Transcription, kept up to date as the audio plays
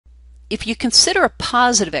if you consider a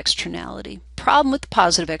positive externality, problem with the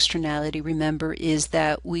positive externality, remember, is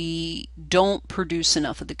that we don't produce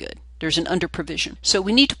enough of the good. There's an underprovision. So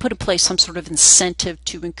we need to put in place some sort of incentive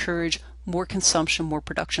to encourage more consumption, more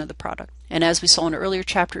production of the product. And as we saw in an earlier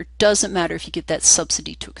chapter, it doesn't matter if you give that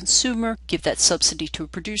subsidy to a consumer, give that subsidy to a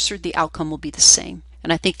producer, the outcome will be the same.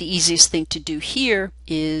 And I think the easiest thing to do here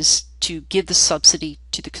is to give the subsidy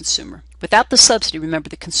to the consumer. Without the subsidy, remember,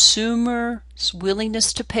 the consumer's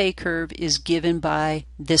willingness to pay curve is given by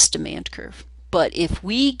this demand curve. But if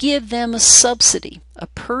we give them a subsidy, a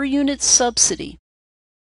per unit subsidy,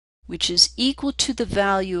 which is equal to the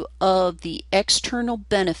value of the external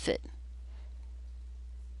benefit,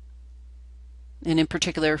 and in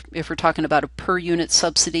particular, if we're talking about a per unit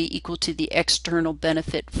subsidy equal to the external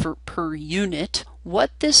benefit for per unit,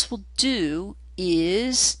 what this will do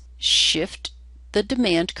is shift the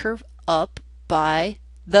demand curve up by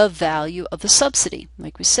the value of the subsidy.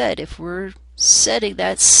 Like we said, if we're setting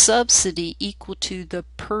that subsidy equal to the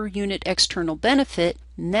per unit external benefit,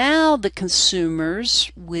 now the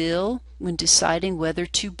consumers will, when deciding whether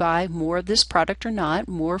to buy more of this product or not,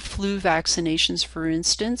 more flu vaccinations for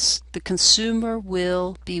instance, the consumer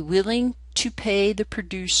will be willing to pay the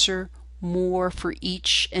producer more for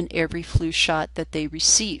each and every flu shot that they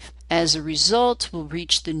receive. As a result, we'll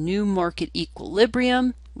reach the new market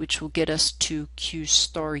equilibrium, which will get us to Q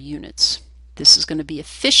star units. This is going to be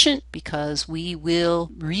efficient because we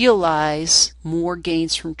will realize more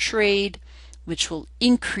gains from trade, which will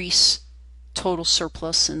increase total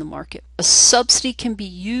surplus in the market. A subsidy can be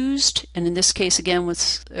used, and in this case again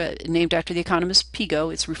was named after the economist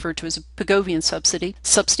Pigot, it's referred to as a Pigovian subsidy.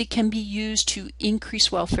 Subsidy can be used to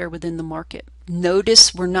increase welfare within the market.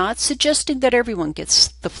 Notice we're not suggesting that everyone gets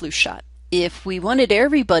the flu shot. If we wanted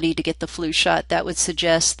everybody to get the flu shot, that would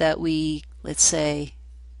suggest that we, let's say,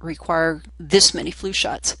 require this many flu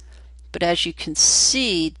shots. But as you can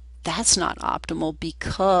see, that's not optimal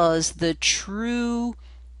because the true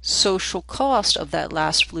social cost of that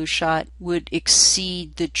last flu shot would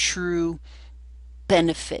exceed the true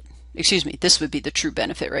benefit. Excuse me, this would be the true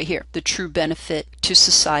benefit right here. The true benefit to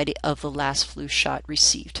society of the last flu shot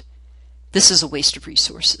received. This is a waste of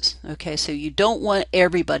resources. Okay, so you don't want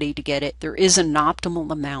everybody to get it. There is an optimal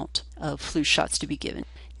amount of flu shots to be given.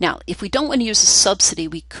 Now, if we don't want to use a subsidy,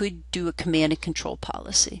 we could do a command and control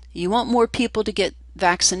policy. You want more people to get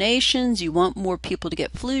vaccinations, you want more people to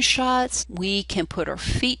get flu shots, we can put our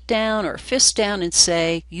feet down, our fists down and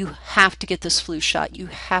say, you have to get this flu shot, you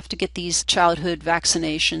have to get these childhood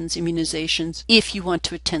vaccinations, immunizations, if you want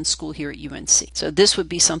to attend school here at UNC. So this would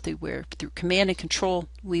be something where through command and control,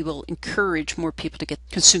 we will encourage more people to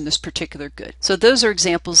consume this particular good. So those are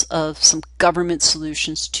examples of some government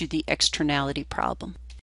solutions to the externality problem.